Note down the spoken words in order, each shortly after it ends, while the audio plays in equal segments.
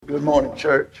Good morning,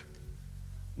 church.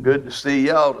 Good to see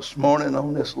y'all this morning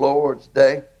on this Lord's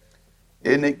Day.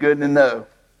 Isn't it good to know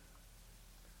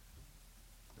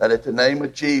that at the name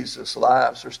of Jesus,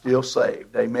 lives are still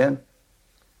saved? Amen.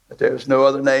 That there is no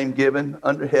other name given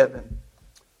under heaven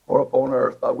or upon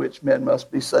earth by which men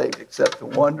must be saved except the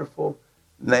wonderful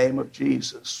name of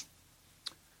Jesus.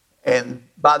 And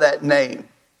by that name,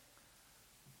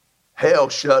 hell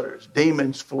shudders,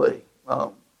 demons flee,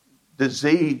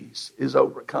 disease is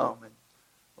overcome, and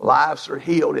lives are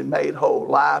healed and made whole.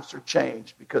 Lives are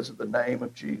changed because of the name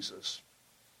of Jesus.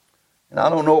 And I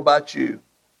don't know about you,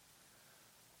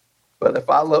 but if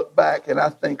I look back and I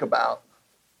think about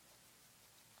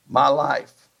my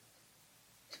life,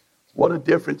 what a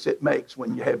difference it makes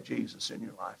when you have Jesus in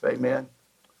your life. Amen.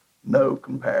 No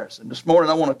comparison. This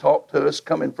morning I want to talk to us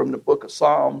coming from the book of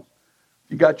Psalms.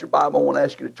 If you got your Bible, I want to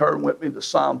ask you to turn with me to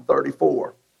Psalm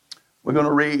 34. We're going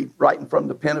to read writing from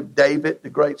the pen of David, the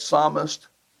great psalmist,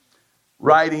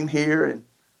 writing here. And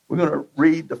we're going to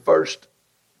read the first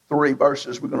 3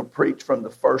 verses. We're going to preach from the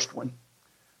first one.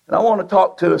 And I want to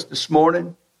talk to us this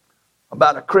morning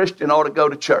about a Christian ought to go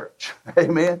to church.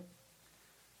 Amen.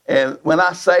 And when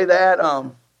I say that,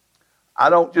 I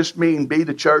don't just mean be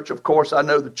the church. Of course, I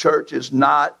know the church is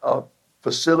not a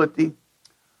facility,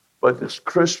 but the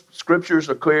scriptures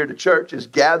are clear. The church is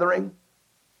gathering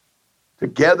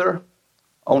together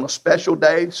on a special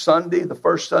day, Sunday, the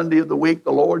first Sunday of the week,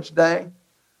 the Lord's Day.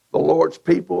 The Lord's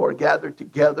people are gathered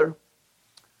together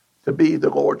to be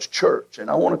the Lord's church. And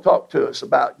I want to talk to us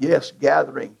about, yes,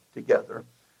 gathering together.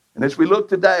 And as we look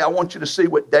today, I want you to see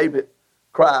what David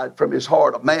cried from his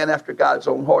heart, a man after God's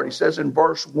own heart. He says in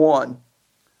verse 1,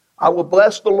 I will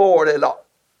bless the Lord at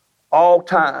all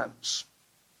times.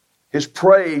 His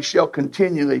praise shall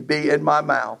continually be in my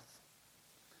mouth.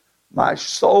 My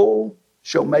soul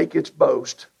shall make its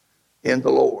boast in the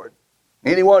Lord.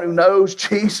 Anyone who knows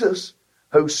Jesus,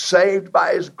 who's saved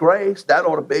by his grace, that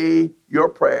ought to be your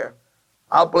prayer.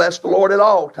 I'll bless the Lord at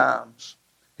all times.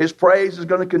 His praise is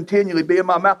going to continually be in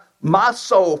my mouth. My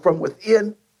soul from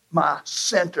within my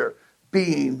center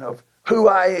being of who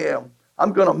I am,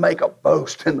 I'm going to make a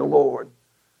boast in the Lord.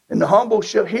 And the humble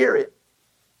shall hear it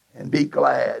and be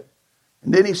glad.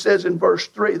 And then he says in verse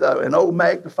 3, though, and oh,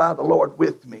 magnify the Lord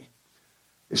with me.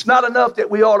 It's not enough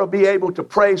that we ought to be able to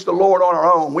praise the Lord on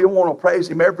our own. We want to praise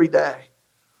him every day.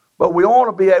 But we ought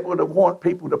to be able to want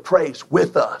people to praise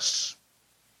with us.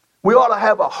 We ought to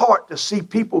have a heart to see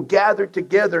people gathered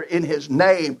together in his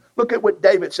name. Look at what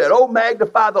David said. Oh,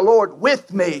 magnify the Lord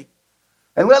with me,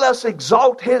 and let us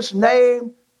exalt his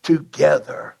name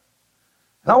together.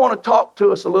 And I want to talk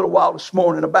to us a little while this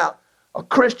morning about a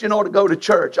Christian ought to go to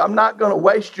church. I'm not going to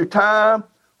waste your time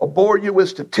or bore you with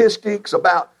statistics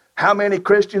about how many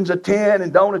Christians attend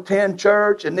and don't attend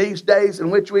church in these days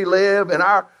in which we live in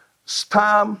our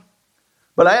time.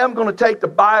 But I am going to take the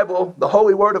Bible, the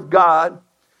Holy Word of God,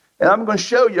 and I'm going to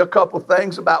show you a couple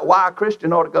things about why a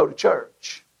Christian ought to go to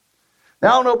church. Now,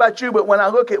 I don't know about you, but when I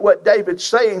look at what David's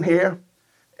saying here,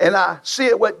 and I see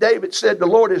it what David said the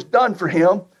Lord has done for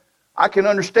him, I can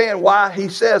understand why he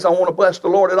says, I want to bless the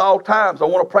Lord at all times. I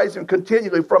want to praise him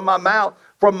continually from my mouth,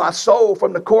 from my soul,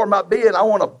 from the core of my being. I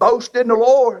want to boast in the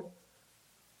Lord.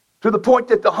 To the point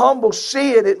that the humble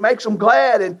see it, it makes them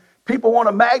glad, and people want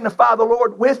to magnify the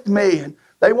Lord with me, and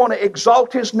they want to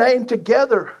exalt his name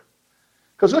together.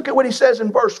 Because look at what he says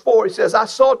in verse 4. He says, I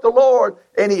sought the Lord,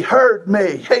 and he heard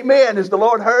me. Amen. Has the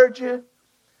Lord heard you?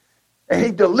 And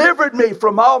he delivered me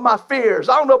from all my fears.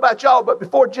 I don't know about y'all, but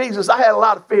before Jesus, I had a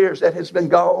lot of fears that has been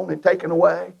gone and taken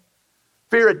away.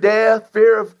 Fear of death,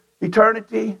 fear of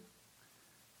eternity,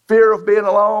 fear of being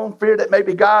alone, fear that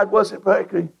maybe God wasn't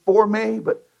particularly for me.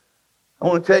 But I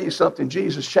want to tell you something.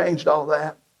 Jesus changed all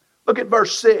that. Look at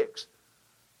verse 6.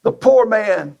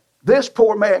 This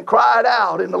poor man cried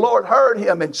out, and the Lord heard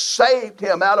him and saved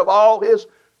him out of all his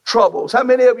troubles. How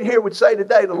many of you here would say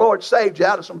today the Lord saved you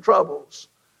out of some troubles?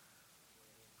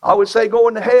 I would say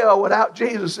going to hell without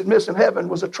Jesus and missing heaven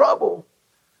was a trouble.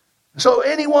 So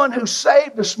anyone who's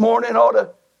saved this morning ought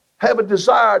to have a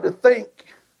desire to think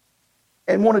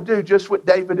and want to do just what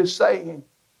David is saying.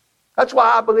 That's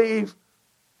why I believe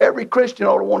every Christian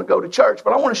ought to want to go to church.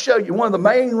 But I want to show you one of the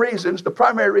main reasons, the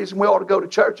primary reason we ought to go to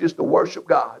church is to worship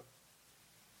God.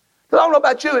 Because I don't know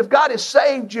about you, if God has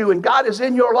saved you and God is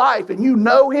in your life and you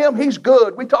know him, he's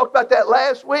good. We talked about that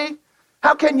last week.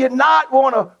 How can you not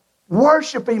want to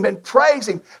worship him and praise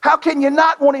him? How can you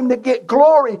not want him to get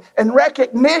glory and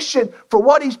recognition for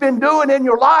what he's been doing in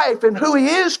your life and who he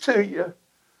is to you?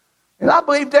 And I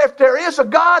believe that if there is a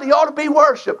God, he ought to be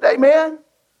worshiped. Amen?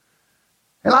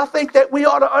 And I think that we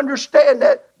ought to understand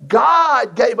that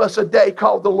God gave us a day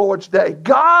called the Lord's Day.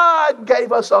 God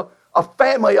gave us a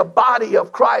family, a body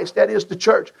of Christ, that is the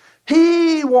church.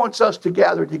 He wants us to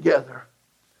gather together.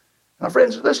 My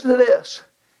friends, listen to this.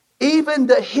 Even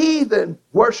the heathen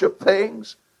worship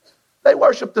things. They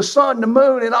worship the sun, the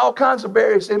moon, and all kinds of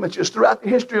various images throughout the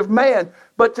history of man.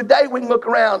 But today we can look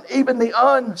around, even the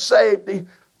unsaved,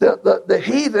 the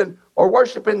heathen are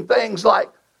worshiping things like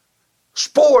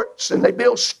sports, and they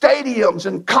build stadiums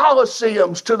and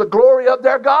coliseums to the glory of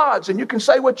their gods. And you can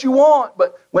say what you want,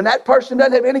 but when that person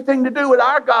doesn't have anything to do with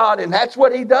our God, and that's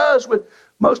what he does with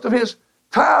most of his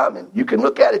time, and you can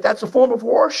look at it, that's a form of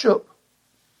worship.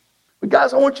 But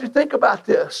guys, I want you to think about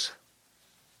this.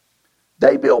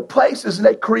 They build places and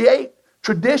they create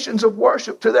traditions of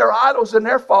worship to their idols and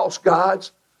their false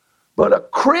gods. But a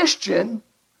Christian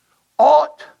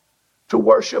ought to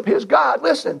worship his God.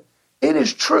 Listen, it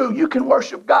is true you can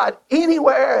worship God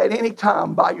anywhere at any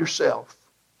time by yourself.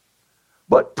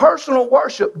 But personal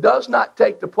worship does not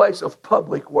take the place of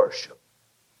public worship.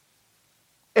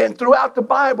 And throughout the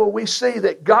Bible, we see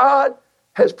that God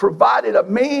has provided a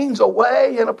means, a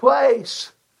way, and a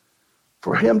place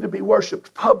for him to be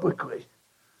worshiped publicly.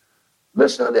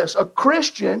 Listen to this. A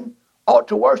Christian ought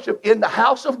to worship in the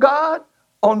house of God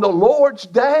on the Lord's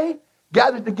day,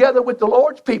 gathered together with the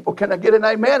Lord's people. Can I get an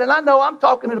amen? And I know I'm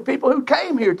talking to the people who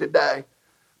came here today.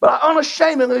 But I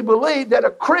unashamedly believe that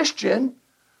a Christian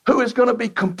who is going to be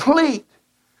complete,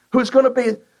 who is going to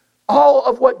be all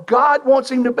of what God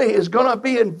wants him to be, is going to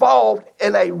be involved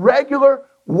in a regular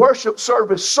worship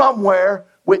service somewhere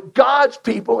with God's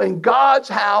people in God's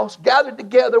house, gathered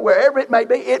together wherever it may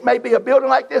be. It may be a building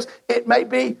like this. It may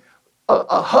be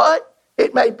a hut.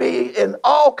 It may be in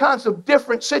all kinds of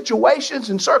different situations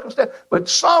and circumstances. But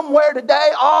somewhere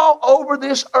today, all over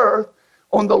this earth,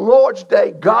 on the Lord's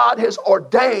day, God has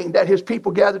ordained that his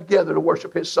people gather together to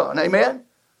worship his Son. Amen?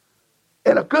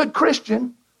 And a good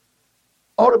Christian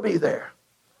ought to be there.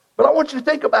 But I want you to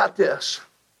think about this.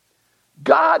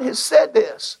 God has said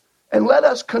this, and let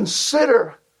us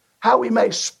consider how we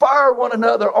may spur one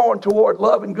another on toward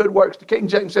love and good works. The King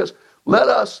James says, let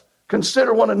us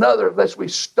consider one another lest we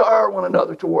stir one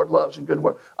another toward loves and good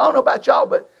works. I don't know about y'all,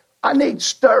 but I need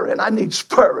stirring. I need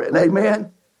spurring.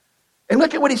 Amen? And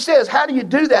look at what he says. How do you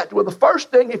do that? Well, the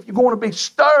first thing, if you're going to be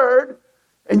stirred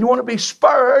and you want to be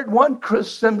spurred, one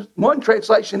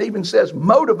translation even says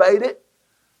motivated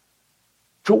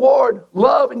toward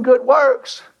love and good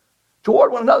works,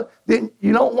 toward one another, then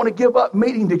you don't want to give up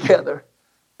meeting together,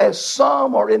 as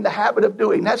some are in the habit of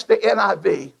doing. That's the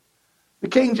NIV. The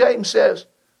King James says,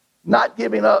 not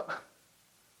giving up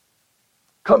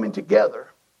coming together.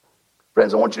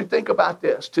 Friends, I want you to think about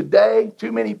this. Today,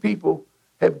 too many people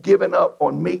have given up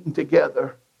on meeting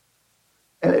together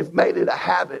and have made it a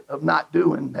habit of not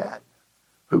doing that,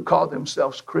 who call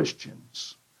themselves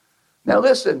Christians. Now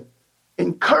listen,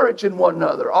 encouraging one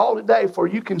another all today, for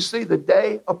you can see the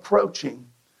day approaching.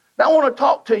 Now I want to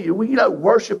talk to you.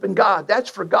 Worshiping God, that's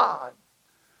for God.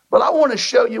 But I want to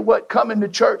show you what coming to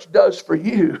church does for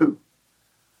you.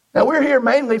 Now we're here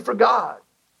mainly for God.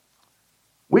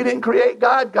 We didn't create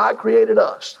God, God created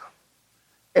us.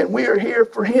 And we are here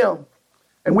for him.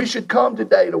 And we should come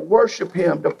today to worship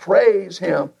him, to praise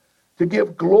him, to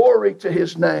give glory to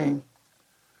his name.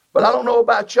 But I don't know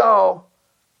about y'all,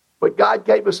 but God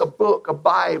gave us a book, a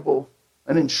Bible,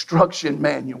 an instruction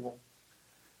manual.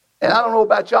 And I don't know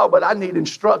about y'all, but I need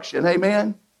instruction.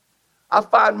 Amen? I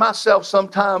find myself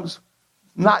sometimes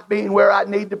not being where I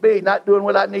need to be, not doing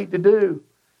what I need to do.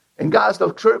 And guys,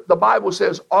 the Bible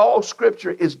says all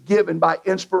Scripture is given by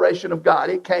inspiration of God.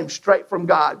 It came straight from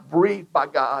God, breathed by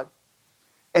God.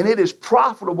 And it is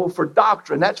profitable for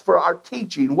doctrine. That's for our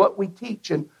teaching, what we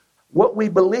teach and what we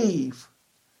believe.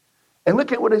 And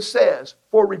look at what it says.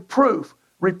 For reproof.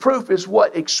 Reproof is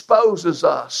what exposes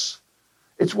us.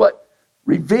 It's what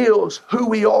reveals who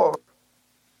we are.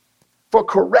 For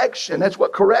correction. That's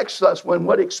what corrects us when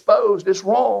what exposed is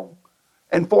wrong.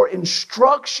 And for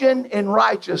instruction in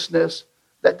righteousness,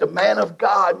 that the man of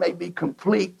God may be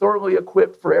complete, thoroughly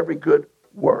equipped for every good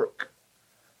work.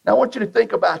 Now I want you to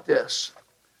think about this.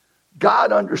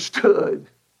 God understood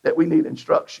that we need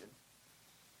instruction.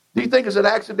 Do you think it's an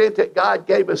accident that God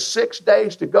gave us 6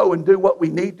 days to go and do what we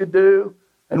need to do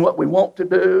and what we want to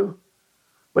do?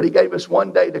 But he gave us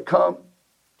 1 day to come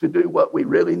to do what we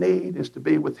really need, is to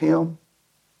be with him,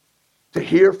 to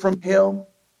hear from him,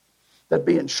 to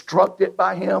be instructed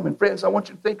by him. And friends, I want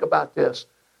you to think about this.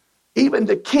 Even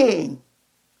the king,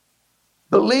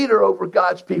 the leader over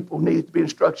God's people, needs to be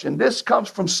instruction. This comes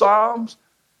from Psalms.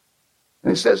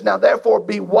 And it says, now therefore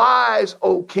be wise,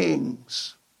 O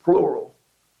kings, plural.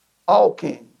 all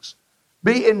kings.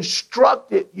 Be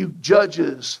instructed, you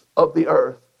judges of the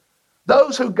earth.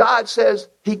 Those who God says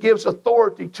he gives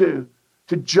authority to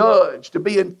judge, to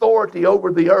be in authority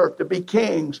over the earth, to be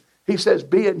kings. He says,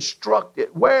 be instructed.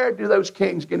 Where do those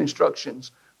kings get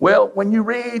instructions? Well, when you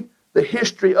read the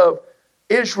history of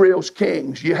Israel's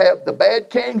kings, you have the bad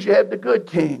kings, you have the good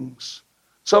kings.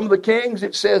 Some of the kings,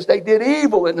 it says they did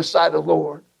evil in the sight of the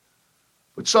Lord.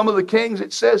 But some of the kings,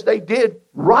 it says they did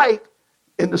right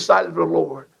in the sight of the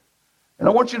Lord. And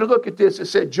I want you to look at this. It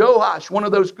said Joash, one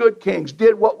of those good kings,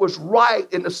 did what was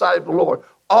right in the sight of the Lord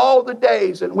all the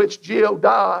days in which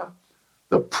Jehoiada,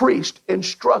 the priest,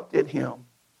 instructed him.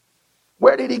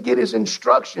 Where did he get his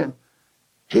instruction?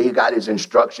 He got his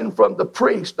instruction from the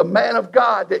priest, the man of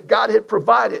God that God had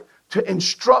provided to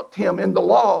instruct him in the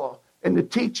law and the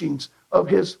teachings of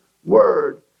his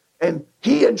word. And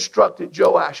he instructed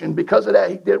Joash, and because of that,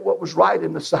 he did what was right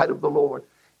in the sight of the Lord.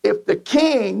 If the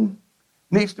king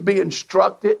needs to be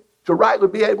instructed to rightly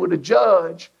be able to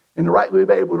judge and to rightly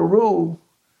be able to rule,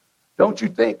 don't you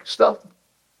think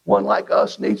one like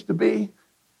us needs to be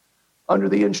under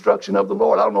the instruction of the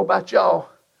Lord? I don't know about y'all,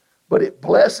 but it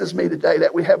blesses me today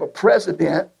that we have a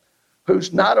president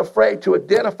who's not afraid to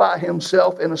identify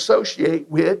himself and associate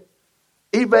with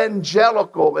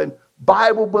evangelical and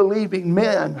Bible-believing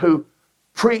men who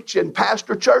preach and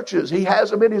pastor churches. He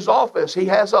has them in his office. He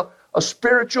has a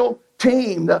spiritual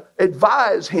team to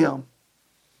advise him.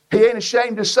 He ain't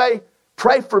ashamed to say,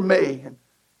 pray for me. And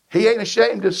he ain't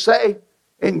ashamed to say,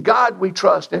 in God we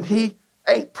trust. And he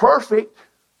ain't perfect,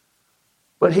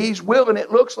 but he's willing,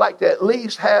 it looks like, to at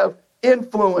least have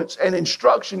influence and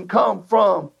instruction come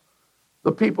from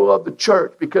the people of the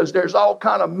church, because there's all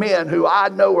kind of men who I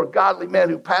know are godly men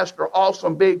who pastor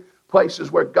awesome big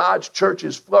places where God's church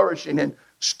is flourishing and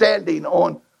standing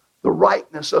on the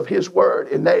rightness of his word,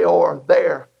 and they are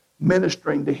there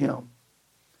ministering to him.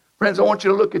 Friends, I want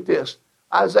you to look at this.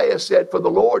 Isaiah said, for the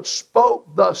Lord spoke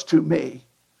thus to me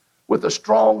with a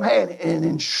strong hand and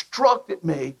instructed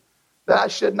me that I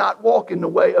should not walk in the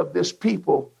way of this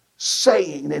people,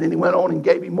 saying, and then he went on and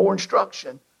gave him more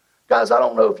instruction. Guys, I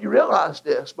don't know if you realize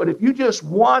this, but if you just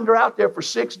wander out there for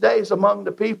 6 days among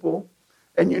the people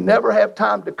and you never have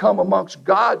time to come amongst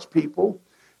God's people,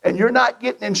 and you're not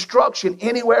getting instruction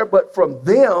anywhere but from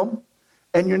them,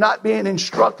 and you're not being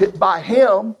instructed by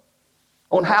him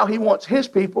on how he wants his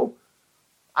people,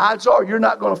 odds are you're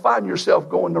not going to find yourself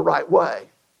going the right way.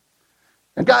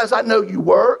 And guys, I know you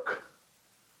work,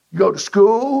 you go to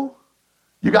school,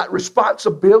 you got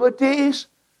responsibilities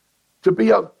to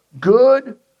be a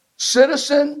good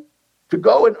citizen, to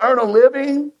go and earn a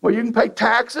living where you can pay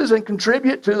taxes and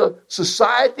contribute to the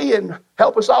society and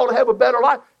help us all to have a better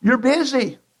life. You're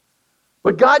busy.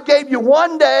 But God gave you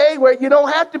one day where you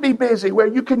don't have to be busy, where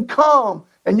you can come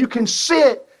and you can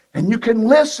sit and you can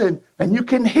listen and you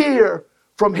can hear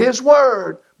from his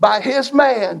word by his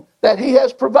man that he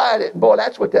has provided. And boy,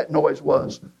 that's what that noise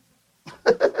was.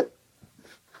 The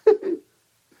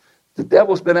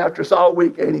devil's been after us all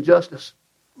week, ain't he, Justice?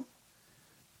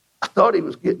 I thought he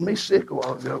was getting me sick a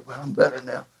while ago, but I'm better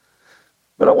now.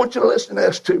 But I want you to listen to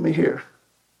this to me here.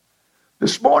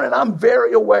 This morning, I'm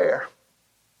very aware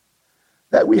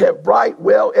that we have bright,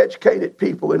 well-educated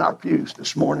people in our pews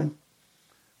this morning,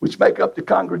 which make up the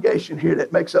congregation here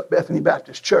that makes up Bethany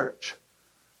Baptist Church.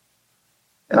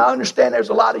 And I understand there's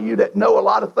a lot of you that know a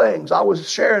lot of things. I was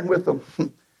sharing with them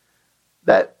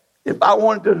that if I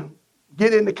wanted to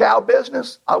get into cow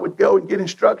business, I would go and get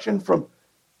instruction from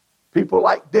people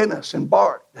like Dennis and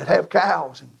Bart that have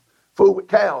cows and fool with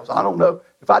cows. I don't know.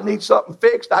 If I need something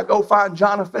fixed, I go find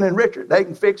Jonathan and Richard. They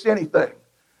can fix anything.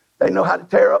 They know how to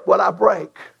tear up what I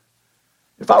break.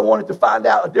 If I wanted to find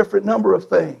out a different number of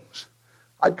things,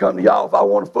 I'd come to y'all. If I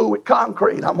want to fool with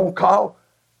concrete, I'm going to call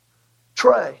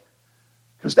Trey,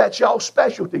 because that's y'all's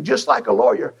specialty. Just like a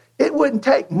lawyer. It wouldn't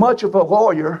take much of a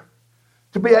lawyer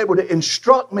to be able to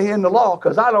instruct me in the law,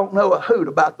 because I don't know a hoot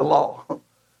about the law.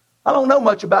 I don't know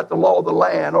much about the law of the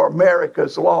land or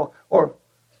America's law.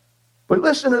 But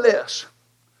listen to this.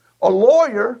 A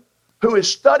lawyer who has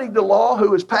studied the law,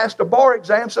 who has passed a bar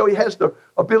exam so he has the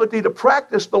ability to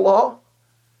practice the law,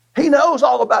 he knows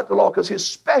all about the law because his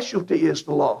specialty is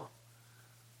the law.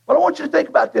 But I want you to think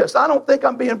about this. I don't think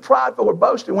I'm being prideful or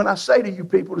boasting when I say to you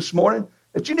people this morning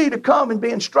that you need to come and be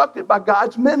instructed by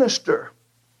God's minister.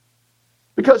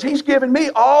 Because he's given me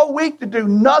all week to do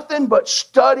nothing but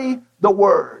study the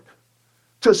word,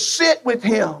 to sit with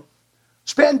him,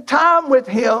 spend time with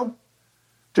him,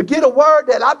 to get a word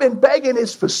that I've been begging is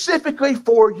specifically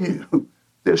for you,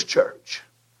 this church.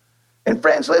 And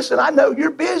friends, listen, I know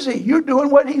you're busy. You're doing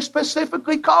what he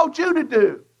specifically called you to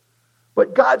do.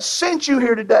 But God sent you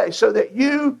here today so that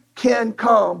you can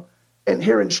come and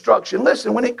hear instruction.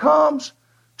 Listen, when it comes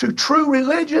to true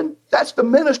religion, that's the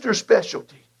minister's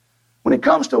specialty. When it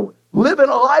comes to living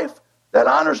a life that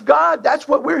honors God, that's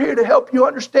what we're here to help you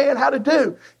understand how to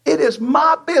do. It is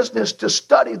my business to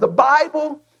study the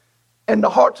Bible and the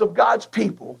hearts of God's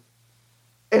people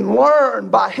and learn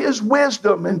by His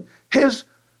wisdom and His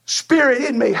Spirit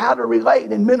in me how to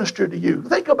relate and minister to you.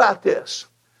 Think about this.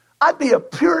 I'd be a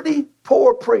pretty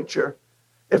poor preacher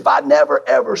if I never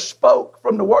ever spoke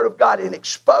from the Word of God and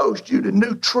exposed you to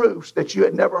new truths that you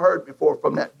had never heard before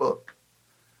from that book.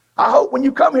 I hope when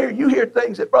you come here, you hear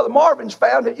things that Brother Marvin's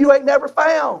found that you ain't never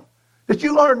found, that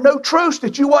you learn new truths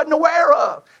that you wasn't aware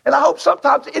of. And I hope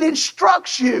sometimes it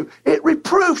instructs you, it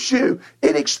reproofs you,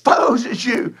 it exposes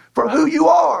you for who you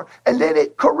are, and then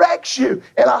it corrects you.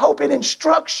 And I hope it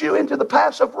instructs you into the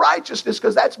paths of righteousness,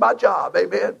 because that's my job,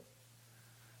 amen?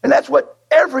 And that's what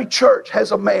every church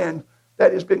has, a man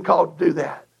that has been called to do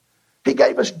that. He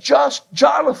gave us just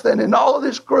Jonathan and all of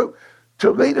this group to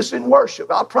lead us in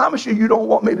worship. I promise you, you don't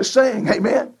want me to sing,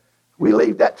 amen? We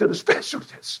leave that to the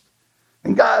specialists.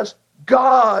 And guys,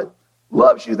 God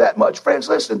loves you that much. Friends,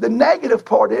 listen, the negative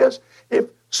part is, if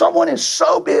someone is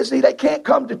so busy they can't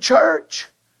come to church,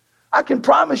 I can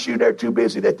promise you they're too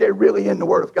busy that they're really in the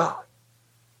Word of God.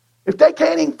 If they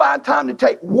can't even find time to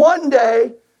take one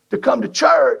day to come to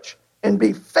church and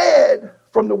be fed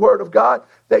from the Word of God,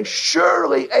 they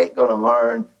surely ain't going to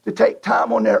learn to take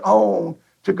time on their own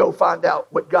to go find out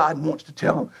what God wants to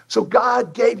tell them. So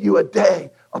God gave you a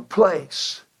day, a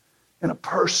place, and a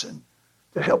person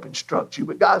to help instruct you.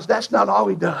 But guys, that's not all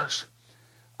He does.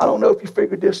 I don't know if you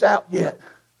figured this out yet,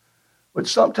 but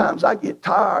sometimes I get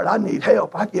tired. I need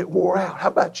help. I get wore out. How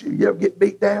about you? You ever get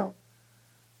beat down?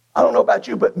 I don't know about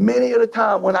you, but many of the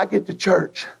time when I get to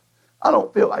church, I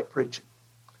don't feel like preaching.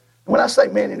 And when I say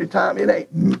many of the time, it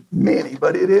ain't many,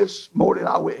 but it is more than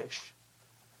I wish.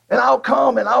 And I'll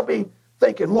come and I'll be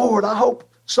thinking, Lord, I hope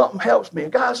something helps me.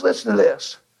 And guys, listen to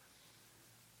this.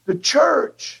 The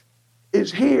church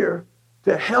is here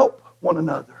to help one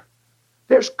another.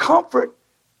 There's comfort.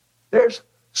 There's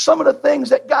some of the things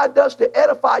that God does to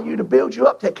edify you, to build you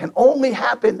up, that can only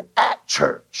happen at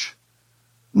church,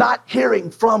 not hearing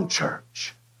from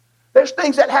church. There's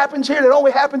things that happens here that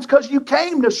only happens because you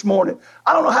came this morning.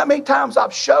 I don't know how many times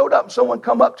I've showed up and someone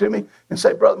come up to me and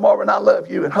say, Brother Marvin, I love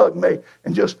you, and hug me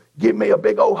and just give me a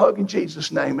big old hug in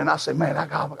Jesus' name. And I say, man, I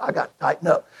got to tighten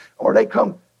up. Or they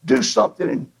come do something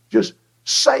and just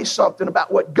say something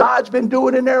about what God's been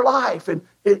doing in their life. And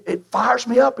it fires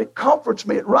me up. It comforts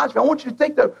me. It reminds me. I want you to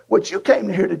think of what you came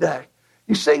to hear today.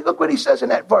 You see, look what he says in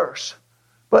that verse.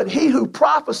 But he who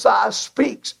prophesies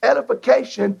speaks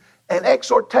edification and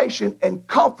exhortation and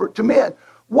comfort to men.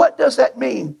 What does that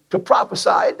mean, to prophesy?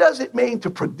 It doesn't mean to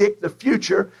predict the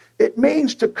future. It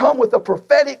means to come with a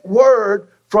prophetic word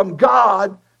from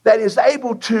God that is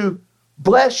able to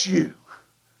bless you,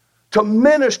 to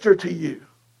minister to you.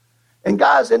 And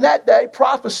guys, in that day,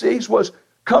 prophecies was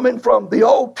coming from the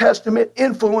Old Testament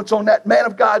influence on that man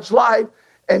of God's life,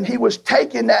 and he was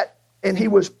taking that and he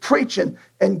was preaching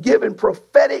and giving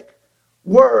prophetic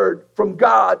word from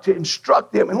God to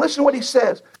instruct them. And listen to what he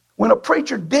says. When a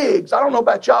preacher digs, I don't know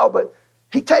about y'all, but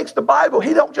he takes the Bible.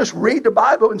 He don't just read the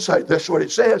Bible and say, that's what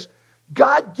it says.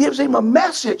 God gives him a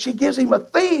message. He gives him a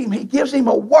theme. He gives him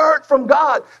a word from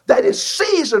God that is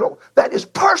seasonal, that is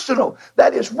personal,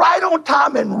 that is right on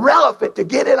time and relevant to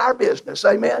get in our business.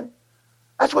 Amen?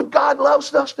 That's what God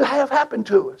loves us to have happen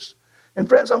to us. And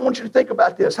friends, I want you to think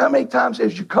about this. How many times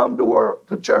has you come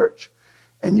to church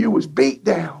and you was beat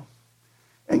down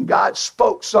and God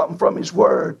spoke something from his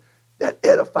word that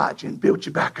edified you and built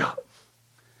you back up?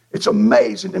 It's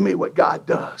amazing to me what God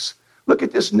does. Look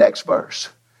at this next verse.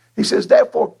 He says,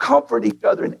 therefore, comfort each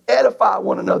other and edify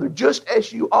one another, just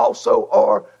as you also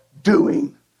are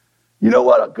doing. You know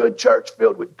what? A good church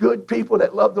filled with good people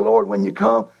that love the Lord, when you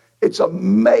come, it's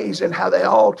amazing how they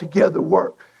all together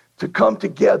work to come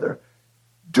together,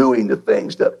 doing the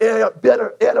things that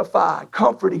better edify,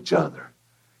 comfort each other.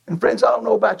 And friends, I don't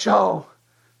know about y'all,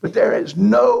 but there is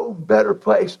no better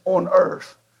place on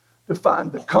earth to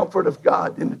find the comfort of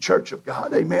God than the church of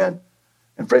God. Amen?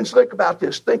 And friends, think about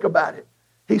this. Think about it.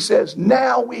 He says,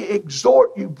 now we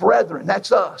exhort you, brethren,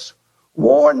 that's us,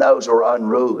 warn those who are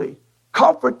unruly,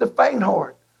 comfort the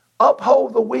faint-hearted,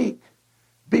 uphold the weak,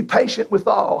 be patient with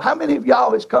all. How many of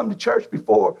y'all has come to church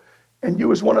before and you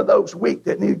was one of those weak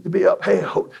that needed to be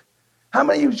upheld? How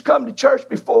many of you has come to church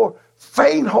before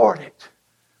faint-hearted,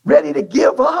 ready to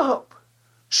give up,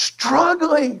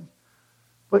 struggling?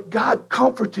 But God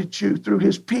comforted you through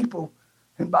his people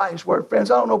and by his word.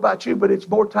 Friends, I don't know about you, but it's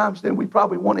more times than we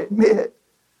probably want to admit.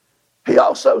 He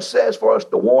also says for us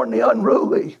to warn the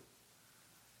unruly.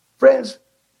 Friends,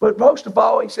 but most of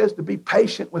all, he says to be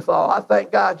patient with all. I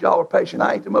thank God y'all are patient.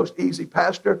 I ain't the most easy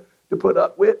pastor to put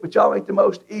up with, but y'all ain't the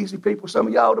most easy people, some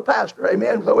of y'all, to pastor.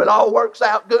 Amen? So it all works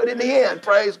out good in the end.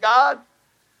 Praise God.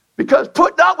 Because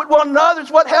putting up with one another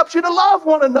is what helps you to love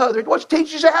one another. It's what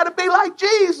teaches you how to be like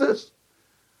Jesus.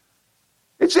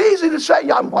 It's easy to say,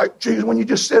 yeah, I'm like Jesus when you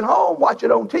just sit home, watch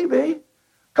it on TV.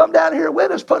 Come down here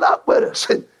with us, put up with us.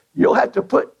 And you'll have to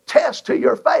put tests to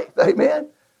your faith. Amen?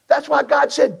 That's why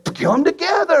God said, come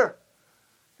together.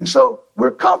 And so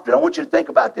we're comforted. I want you to think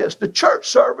about this. The church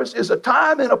service is a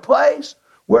time and a place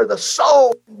where the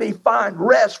soul can find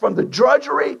rest from the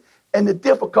drudgery and the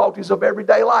difficulties of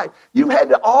everyday life. You've had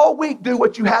to all week do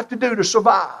what you have to do to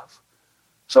survive.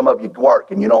 Some of you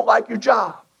work and you don't like your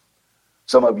job.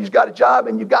 Some of you've got a job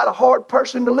and you've got a hard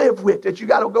person to live with that you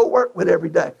got to go work with every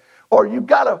day. Or you've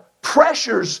got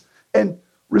pressures and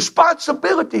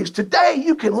responsibilities. Today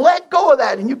you can let go of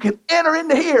that and you can enter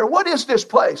into here. What is this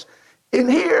place? In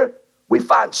here, we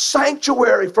find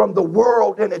sanctuary from the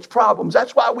world and its problems.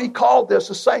 That's why we call this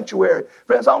a sanctuary.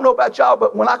 Friends, I don't know about y'all,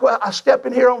 but when I step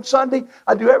in here on Sunday,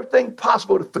 I do everything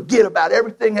possible to forget about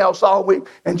everything else all week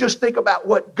and just think about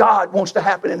what God wants to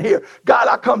happen in here. God,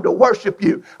 I come to worship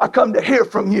you. I come to hear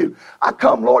from you. I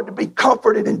come, Lord, to be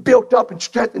comforted and built up and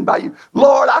strengthened by you.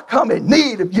 Lord, I come in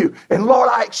need of you. And Lord,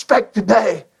 I expect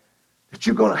today that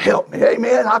you're going to help me.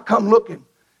 Amen. I come looking,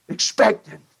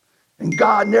 expecting. And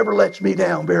God never lets me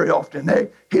down very often.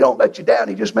 He don't let you down.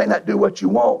 He just may not do what you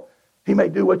want. He may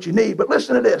do what you need. But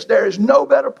listen to this. There is no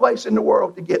better place in the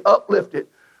world to get uplifted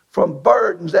from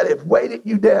burdens that have weighted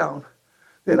you down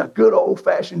than a good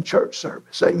old-fashioned church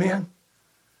service. Amen?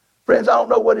 Friends, I don't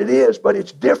know what it is, but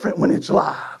it's different when it's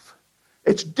live.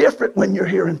 It's different when you're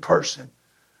here in person.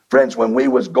 Friends, when we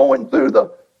was going through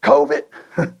the COVID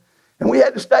and we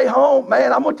had to stay home,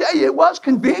 man, I'm going to tell you, it was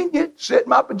convenient. Sit in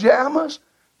my pajamas,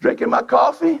 drinking my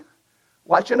coffee,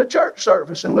 watching a church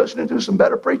service and listening to some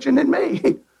better preaching than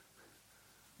me.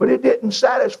 But it didn't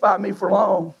satisfy me for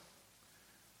long.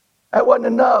 That wasn't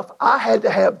enough. I had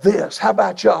to have this. How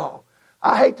about y'all?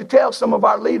 I hate to tell some of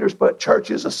our leaders, but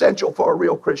church is essential for a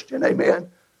real Christian.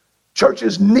 Amen? Church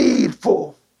is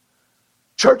needful.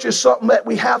 Church is something that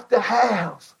we have to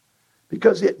have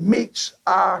because it meets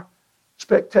our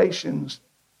expectations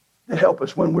to help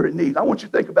us when we're in need. I want you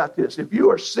to think about this. If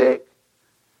you are sick,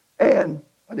 and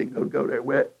I didn't go there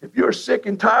wet. If you're sick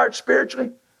and tired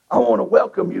spiritually, I want to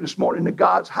welcome you this morning to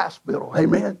God's hospital.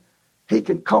 Amen. He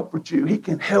can comfort you. He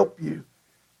can help you.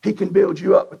 He can build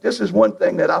you up. But this is one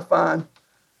thing that I find,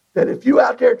 that if you're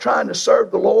out there trying to serve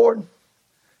the Lord,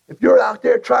 if you're out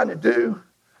there trying to do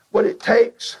what it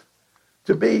takes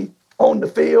to be on the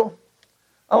field,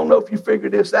 I don't know if you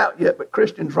figured this out yet, but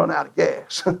Christians run out of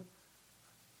gas.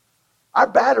 Our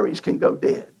batteries can go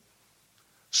dead.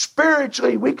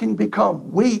 Spiritually, we can become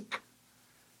weak.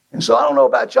 And so I don't know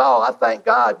about y'all. I thank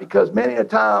God because many a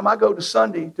time I go to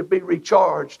Sunday to be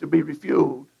recharged, to be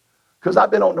refueled. Because I've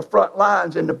been on the front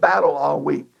lines in the battle all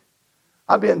week.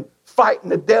 I've been fighting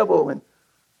the devil and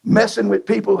messing with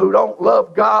people who don't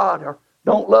love God or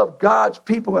don't love God's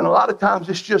people. And a lot of times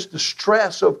it's just the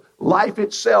stress of life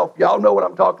itself. Y'all know what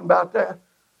I'm talking about there.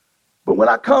 But when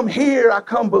I come here, I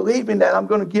come believing that I'm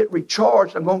going to get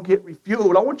recharged. I'm going to get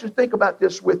refueled. I want you to think about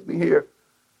this with me here.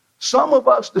 Some of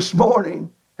us this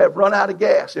morning have run out of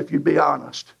gas, if you'd be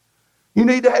honest. You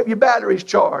need to have your batteries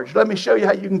charged. Let me show you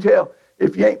how you can tell.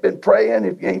 If you ain't been praying,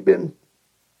 if you ain't been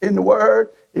in the Word,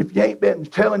 if you ain't been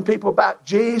telling people about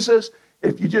Jesus,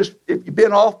 if you've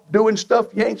been off doing stuff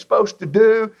you ain't supposed to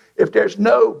do, if there's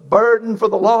no burden for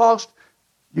the lost,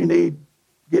 you need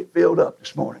to get filled up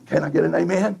this morning. Can I get an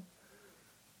amen?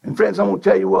 And friends, I'm going to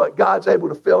tell you what, God's able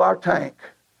to fill our tank.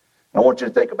 And I want you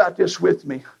to think about this with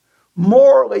me.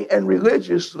 Morally and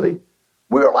religiously,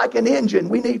 we're like an engine.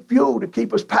 We need fuel to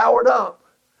keep us powered up.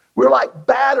 We're like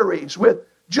batteries with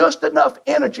just enough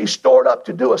energy stored up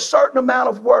to do a certain amount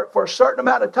of work for a certain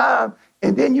amount of time,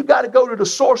 and then you got to go to the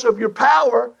source of your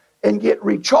power and get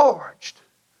recharged.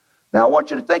 Now, I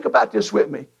want you to think about this with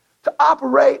me. To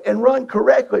operate and run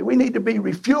correctly, we need to be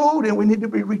refueled and we need to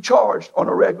be recharged on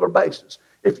a regular basis.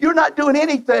 If you're not doing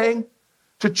anything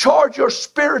to charge your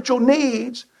spiritual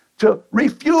needs, to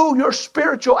refuel your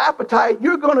spiritual appetite,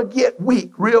 you're going to get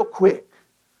weak real quick.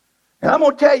 And I'm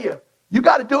going to tell you, you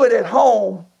got to do it at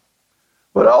home.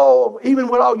 But even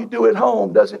when all you do at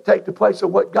home doesn't take the place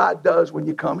of what God does when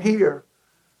you come here.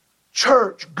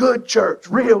 Church, good church,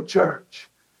 real church.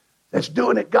 that's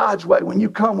doing it God's way. When you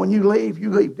come, when you leave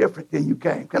different than you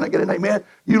came. Can I get an amen?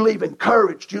 You leave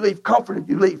encouraged, you leave comforted,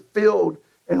 you leave filled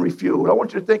and refueled. I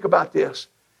want you to think about this.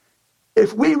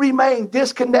 If we remain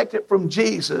disconnected from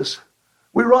Jesus,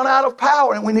 we run out of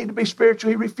power and we need to be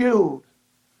spiritually refueled.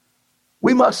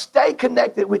 We must stay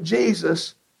connected with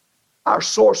Jesus, our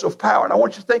source of power. And I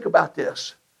want you to think about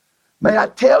this. May I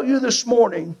tell you this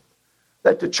morning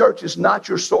that the church is not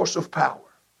your source of power.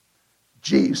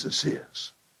 Jesus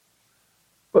is.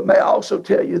 But may I also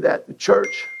tell you that the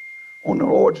church on the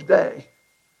Lord's day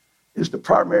is the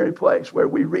primary place where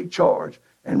we recharge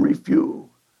and refuel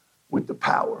with the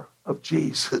power of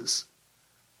Jesus.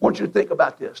 I want you to think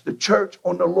about this. The church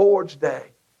on the Lord's day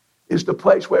is the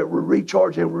place where we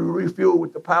recharge and we refuel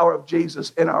with the power of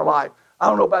Jesus in our life. I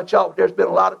don't know about y'all, but there's been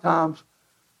a lot of times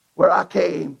where I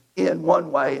came in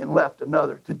one way and left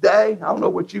another. Today, I don't know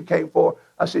what you came for.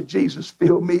 I said, Jesus,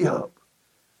 fill me up.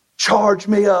 Charge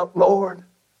me up, Lord.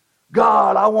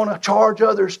 God, I want to charge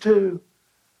others too.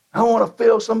 I want to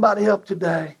fill somebody up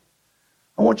today.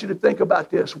 I want you to think about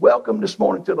this. Welcome this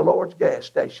morning to the Lord's gas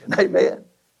station. Amen.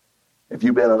 If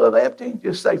you've been a little empty,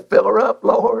 just say, fill her up,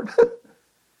 Lord.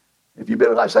 If you've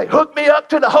been like, say, hook me up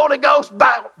to the Holy Ghost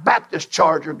Baptist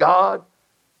charger, God.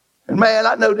 And man,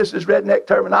 I know this is redneck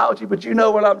terminology, but you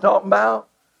know what I'm talking about.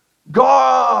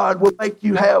 God will make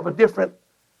you have a different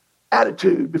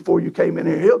attitude before you came in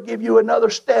here. He'll give you another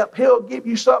step. He'll give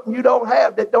you something you don't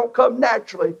have that don't come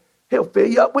naturally. He'll fill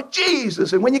you up with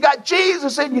Jesus. And when you got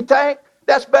Jesus in your tank,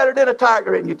 that's better than a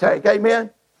tiger in your tank. Amen?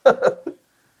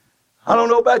 I don't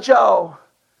know about y'all,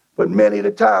 but many of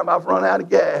the time I've run out of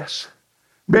gas.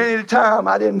 Many of the time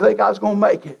I didn't think I was going to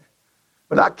make it.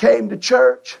 But I came to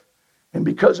church, and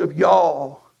because of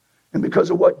y'all, and because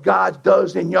of what God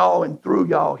does in y'all and through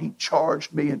y'all, he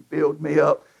charged me and filled me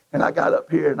up. And I got up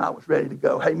here and I was ready to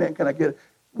go. Hey, man, can I get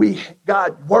it?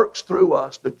 God works through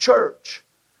us, the church.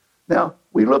 Now,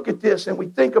 we look at this and we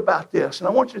think about this. And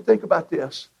I want you to think about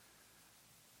this.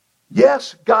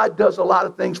 Yes, God does a lot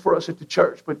of things for us at the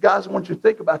church. But guys, I want you to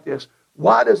think about this.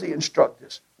 Why does he instruct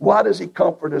us? Why does he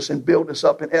comfort us and build us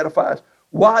up and edify us?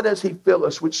 Why does he fill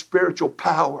us with spiritual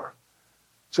power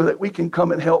so that we can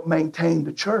come and help maintain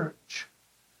the church?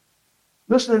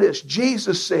 Listen to this.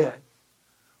 Jesus said,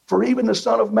 for even the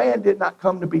Son of Man did not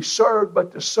come to be served,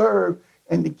 but to serve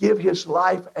and to give his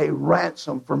life a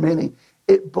ransom for many.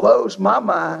 It blows my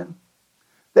mind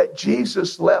that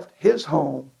Jesus left his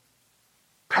home,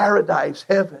 paradise,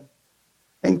 heaven,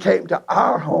 and came to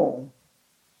our home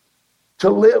to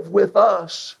live with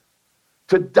us,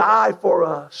 to die for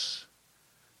us,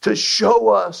 to show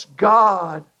us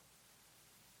God.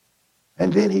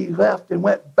 And then he left and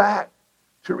went back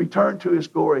to return to his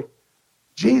glory.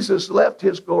 Jesus left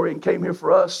his glory and came here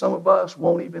for us. Some of us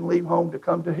won't even leave home to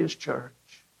come to his church.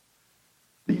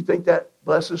 Do you think that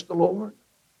blesses the Lord?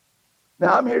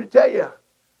 Now, I'm here to tell you,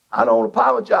 I don't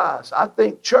apologize. I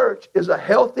think church is a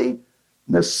healthy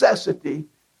necessity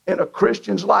in a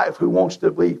Christian's life who wants to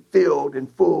be filled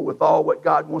and full with all what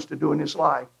God wants to do in his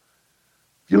life.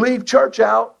 If you leave church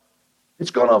out,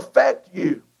 it's going to affect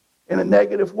you in a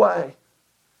negative way.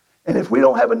 And if we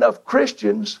don't have enough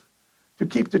Christians to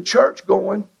keep the church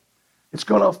going, it's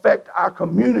going to affect our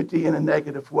community in a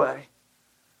negative way.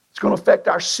 It's going to affect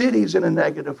our cities in a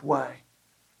negative way.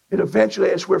 It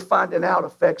eventually, as we're finding out,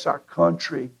 affects our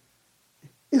country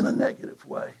in a negative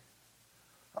way.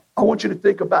 I want you to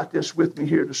think about this with me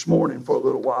here this morning for a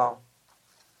little while.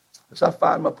 As I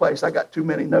find my place, I got too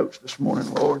many notes this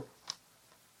morning, Lord.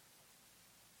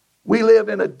 We live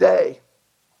in a day,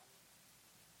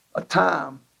 a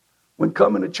time, when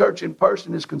coming to church in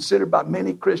person is considered by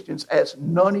many Christians as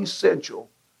non-essential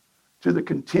to the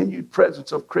continued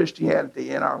presence of Christianity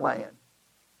in our land.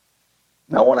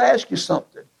 Now I want to ask you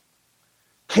something.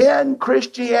 Can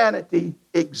Christianity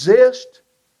exist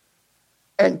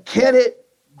and can it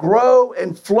grow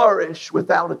and flourish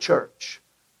without a church?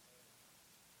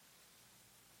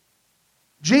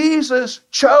 Jesus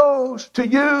chose to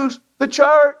use the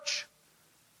church.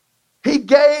 He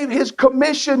gave his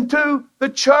commission to the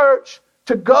church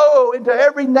to go into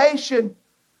every nation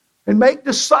and make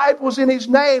disciples in his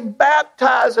name,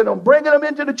 baptizing them, bringing them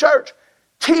into the church,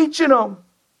 teaching them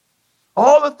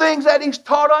all the things that he's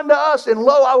taught unto us. And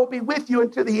lo, I will be with you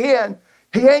until the end.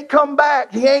 He ain't come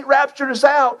back. He ain't raptured us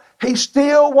out. He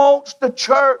still wants the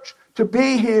church to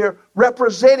be here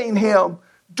representing him,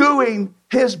 doing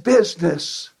his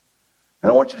business.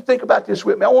 And I want you to think about this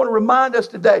with me. I want to remind us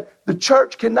today, the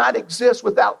church cannot exist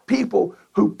without people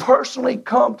who personally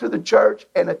come to the church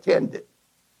and attend it.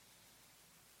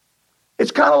 It's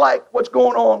kind of like what's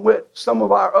going on with some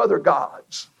of our other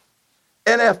gods.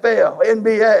 NFL,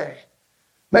 NBA.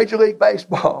 Major League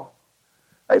Baseball.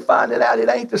 They finding out it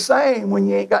ain't the same when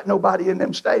you ain't got nobody in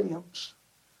them stadiums.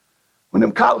 When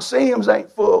them coliseums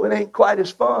ain't full, it ain't quite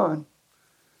as fun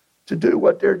to do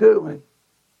what they're doing.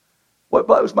 What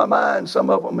blows my mind, some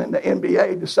of them in the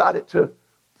NBA decided to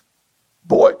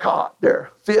boycott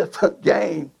their 5th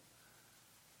game.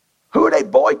 Who are they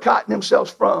boycotting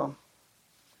themselves from?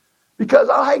 Because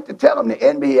I hate to tell them, the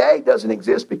NBA doesn't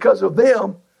exist because of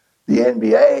them. The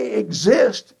NBA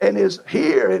exists and is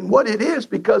here and what it is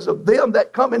because of them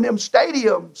that come in them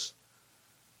stadiums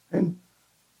and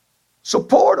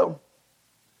support them.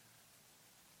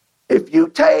 If you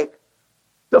take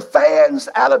the fans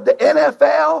out of the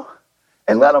NFL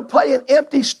and let them play in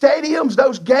empty stadiums,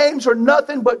 those games are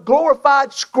nothing but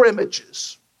glorified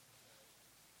scrimmages.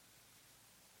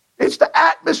 It's the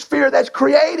atmosphere that's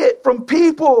created from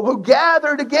people who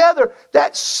gather together.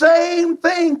 That same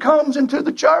thing comes into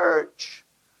the church.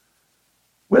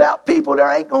 Without people,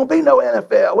 there ain't going to be no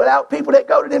NFL. Without people that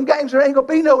go to them games, there ain't going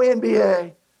to be no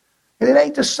NBA. And it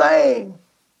ain't the same.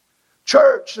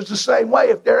 Church is the same way.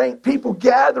 If there ain't people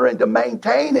gathering to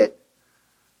maintain it,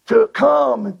 to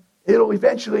come, it'll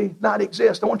eventually not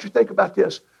exist. I want you to think about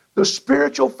this. The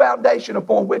spiritual foundation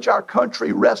upon which our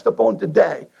country rests upon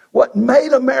today, what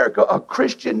made America a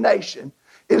Christian nation,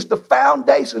 is the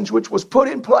foundations which was put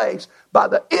in place by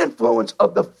the influence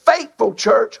of the faithful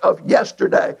church of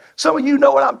yesterday. Some of you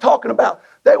know what I'm talking about.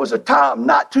 There was a time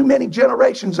not too many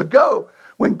generations ago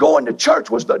when going to church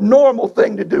was the normal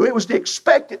thing to do. It was the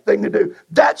expected thing to do.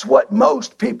 That's what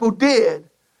most people did.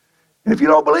 And if you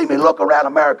don't believe me, look around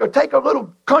America. Take a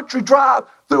little country drive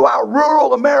through our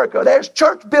rural America. There's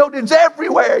church buildings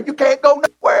everywhere. You can't go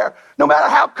nowhere, no matter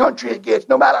how country it gets,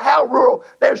 no matter how rural.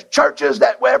 There's churches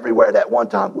that were everywhere that one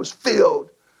time was filled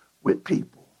with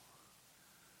people.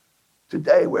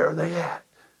 Today, where are they at?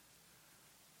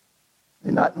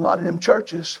 They're not in a lot of them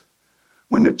churches.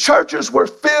 When the churches were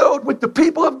filled with the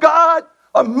people of God,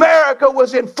 America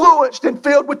was influenced and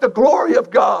filled with the glory of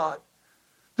God.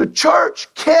 The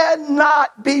church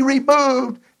cannot be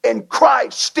removed and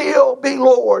Christ still be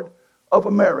Lord of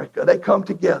America. They come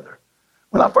together.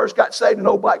 When I first got saved, an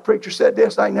old black preacher said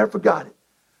this, I ain't never forgot it.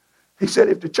 He said,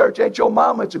 if the church ain't your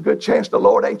mama, it's a good chance the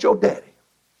Lord ain't your daddy.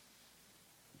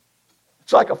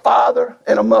 It's like a father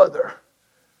and a mother.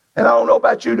 And I don't know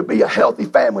about you, to be a healthy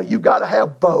family, you got to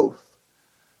have both.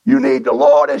 You need the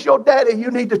Lord as your daddy. You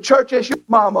need the church as your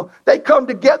mama. They come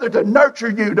together to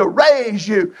nurture you, to raise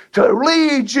you, to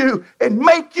lead you, and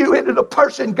make you into the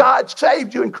person God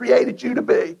saved you and created you to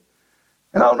be.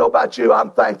 And I don't know about you,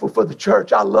 I'm thankful for the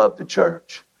church. I love the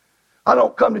church. I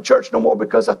don't come to church no more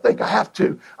because I think I have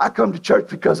to. I come to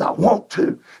church because I want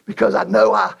to, because I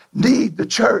know I need the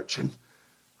church. And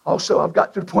also I've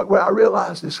got to the point where I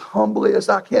realize, as humbly as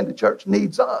I can, the church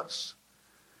needs us.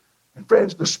 And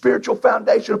friends, the spiritual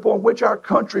foundation upon which our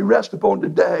country rests upon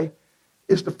today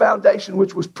is the foundation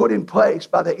which was put in place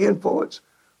by the influence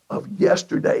of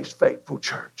yesterday's faithful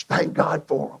church. Thank God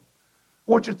for them.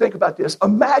 I want you to think about this.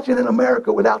 Imagine an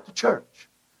America without the church.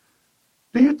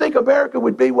 Do you think America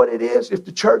would be what it is if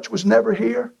the church was never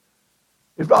here?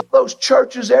 If all those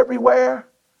churches everywhere,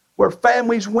 where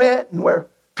families went and where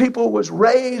people was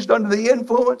raised under the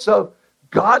influence of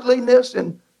godliness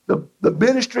and the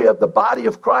ministry of the body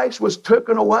of Christ was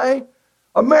taken away,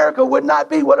 America would not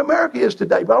be what America is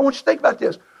today. But I want you to think about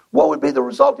this. What would be the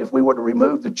result if we were to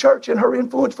remove the church and her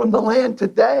influence from the land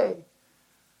today?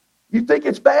 You think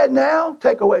it's bad now?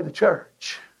 Take away the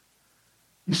church.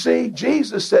 You see,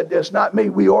 Jesus said this, not me.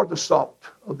 We are the salt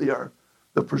of the earth,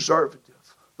 the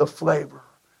preservative, the flavor,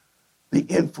 the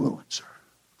influencer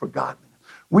for godliness.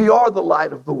 We are the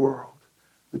light of the world,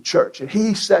 the church. And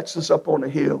he sets us up on a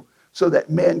hill so that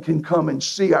men can come and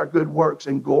see our good works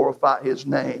and glorify his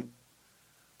name.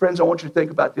 Friends, I want you to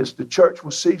think about this. The church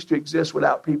will cease to exist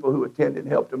without people who attend and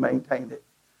help to maintain it.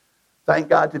 Thank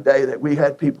God today that we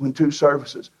had people in 2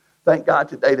 services. Thank God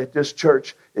today that this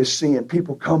church is seeing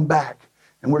people come back,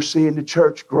 and we're seeing the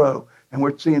church grow, and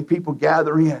we're seeing people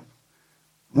gather in.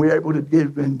 We're able to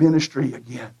give in ministry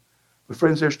again. But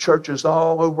friends, there's churches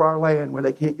all over our land where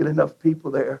they can't get enough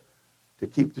people there to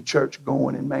keep the church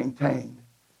going and maintained.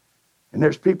 And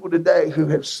there's people today who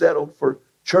have settled for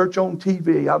church on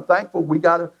TV. I'm thankful we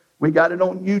got it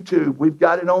on YouTube. We've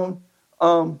got it on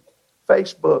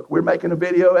Facebook. We're making a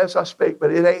video as I speak, but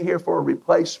it ain't here for a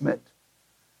replacement.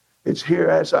 It's here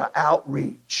as an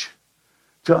outreach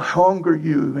to hunger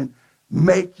you and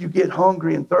make you get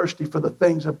hungry and thirsty for the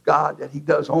things of God that he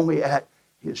does only at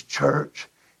his church,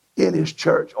 in his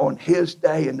church, on his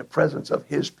day, in the presence of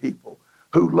his people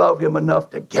who love him enough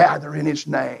to gather in his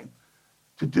name.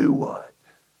 To do what?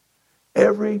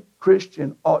 Every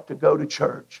Christian ought to go to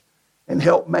church and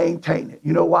help maintain it.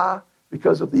 You know why?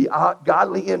 Because of the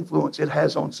godly influence it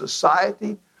has on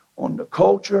society, on the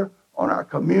culture, on our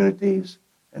communities,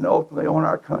 and ultimately on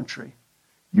our country.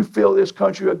 You fill this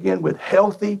country again with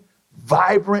healthy,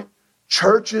 vibrant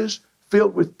churches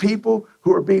filled with people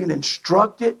who are being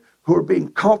instructed, who are being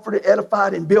comforted,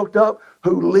 edified, and built up,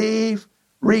 who leave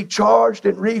recharged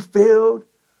and refilled,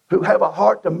 who have a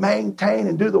heart to maintain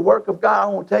and do the work of God. I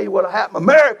want to tell you what will happen.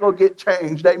 America will get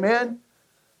changed. Amen?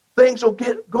 Things will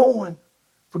get going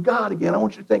for God again. I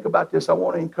want you to think about this. I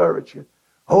want to encourage you.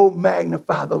 Oh,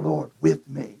 magnify the Lord with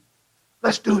me.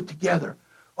 Let's do it together.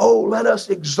 Oh, let us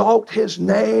exalt his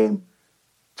name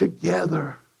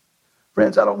together.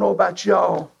 Friends, I don't know about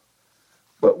y'all,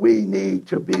 but we need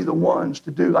to be the ones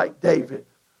to do like David.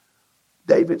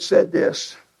 David said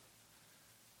this.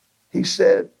 He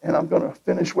said, and I'm going to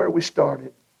finish where we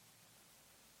started.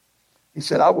 He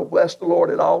said, I will bless the Lord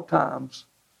at all times.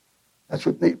 That's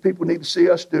what people need to see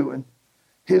us doing.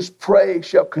 His praise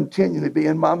shall continually be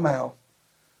in my mouth.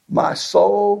 My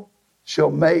soul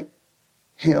shall make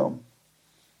him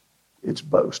its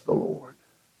boast, the Lord.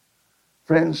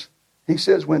 Friends, he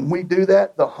says, when we do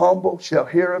that, the humble shall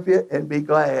hear of it and be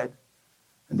glad.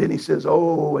 And then he says,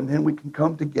 oh, and then we can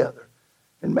come together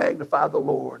and magnify the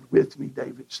Lord with me,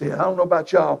 David said. I don't know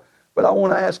about y'all, but I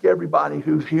want to ask everybody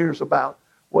who hears about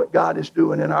what God is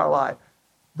doing in our life.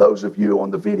 Those of you on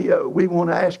the video, we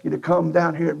want to ask you to come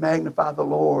down here and magnify the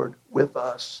Lord with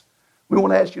us. We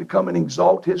want to ask you to come and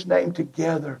exalt his name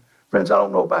together. Friends, I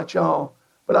don't know about y'all,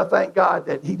 but I thank God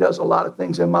that he does a lot of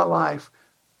things in my life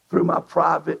through my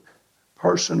private,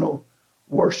 personal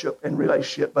worship and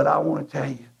relationship. But I want to tell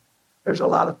you, there's a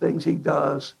lot of things he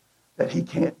does that he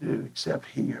can't do except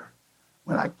here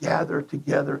when I gather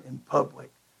together in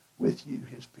public with you,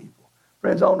 his people.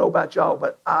 Friends, I don't know about y'all,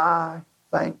 but I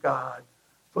thank God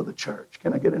for the church.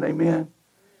 Can I get an amen?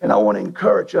 And I want to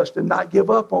encourage us to not give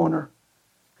up on her,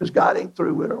 because God ain't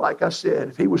through with her. Like I said,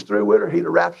 if he was through with her, he'd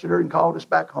have raptured her and called us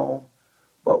back home.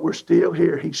 But we're still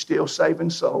here. He's still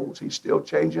saving souls. He's still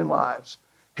changing lives.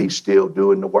 He's still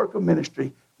doing the work of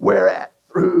ministry. Where at?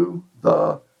 Through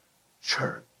the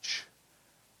church.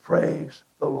 Praise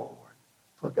the Lord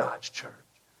for God's church.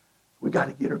 We got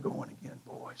to get her going again,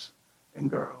 boys and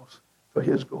girls, for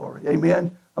his glory.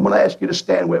 Amen. I'm going to ask you to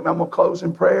stand with me. I'm going to close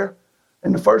in prayer.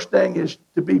 And the first thing is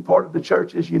to be part of the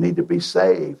church is you need to be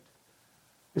saved.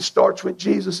 It starts with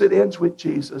Jesus. It ends with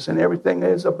Jesus. And everything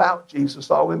is about Jesus,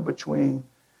 all in between.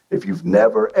 If you've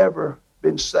never, ever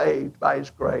been saved by his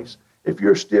grace, if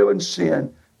you're still in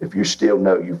sin, if you still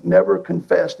know you've never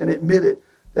confessed and admitted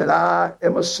that I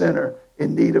am a sinner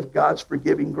in need of God's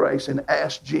forgiving grace and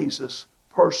ask Jesus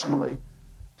personally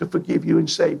to forgive you and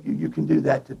save you, you can do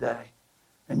that today.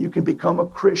 And you can become a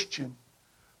Christian.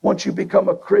 Once you become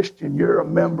a Christian, you're a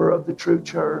member of the true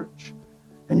church.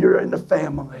 And you're in the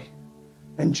family.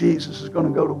 And Jesus is going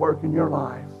to go to work in your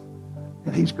life.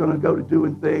 And he's going to go to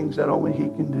doing things that only he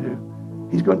can do.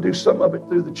 He's going to do some of it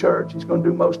through the church. He's going to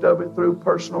do most of it through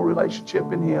personal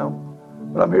relationship in him.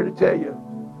 But I'm here to tell you,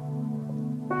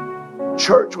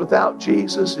 church without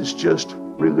Jesus is just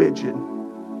religion.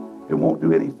 It won't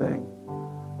do anything.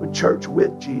 But church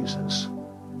with Jesus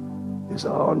is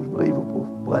an unbelievable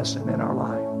blessing in our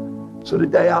life. So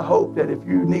today I hope that if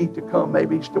you need to come,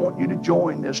 maybe he's wanting you to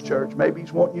join this church. Maybe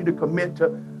he's wanting you to commit to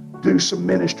do some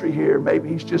ministry here. Maybe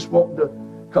he's just wanting to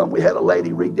come. We had a lady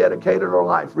rededicated her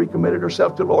life, recommitted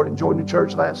herself to the Lord and joined the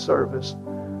church last service.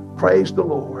 Praise the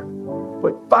Lord.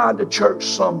 But find a church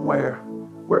somewhere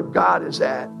where God is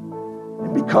at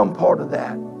and become part of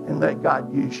that and let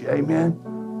God use you. Amen.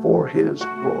 For his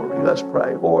glory. Let's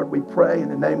pray. Lord, we pray in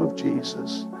the name of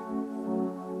Jesus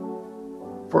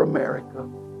for America,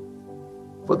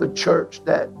 for the church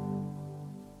that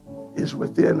is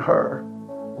within her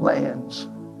lands,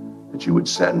 that you would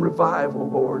send revival,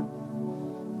 Lord,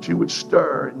 that you would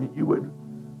stir and that you would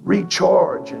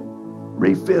recharge and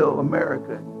refill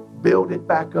America, build it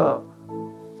back up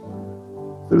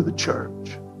through the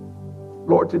church.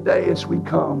 Lord, today as we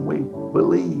come, we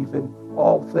believe in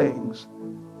all things.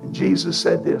 And Jesus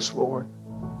said this, Lord,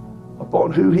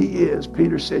 upon who he is,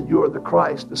 Peter said, you are the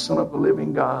Christ, the Son of the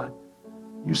living God.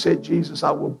 You said, Jesus, I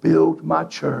will build my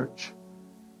church,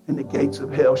 and the gates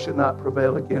of hell shall not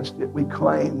prevail against it. We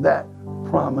claim that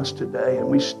promise today, and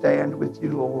we stand with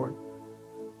you, Lord,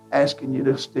 asking you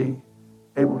to be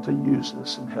able to use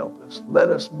us and help us. Let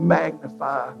us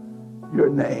magnify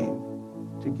your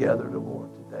name together,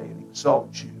 Lord, today, and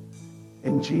exalt you.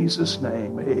 In Jesus'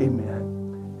 name, amen.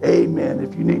 Amen.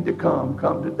 If you need to come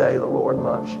today. The Lord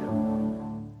loves you.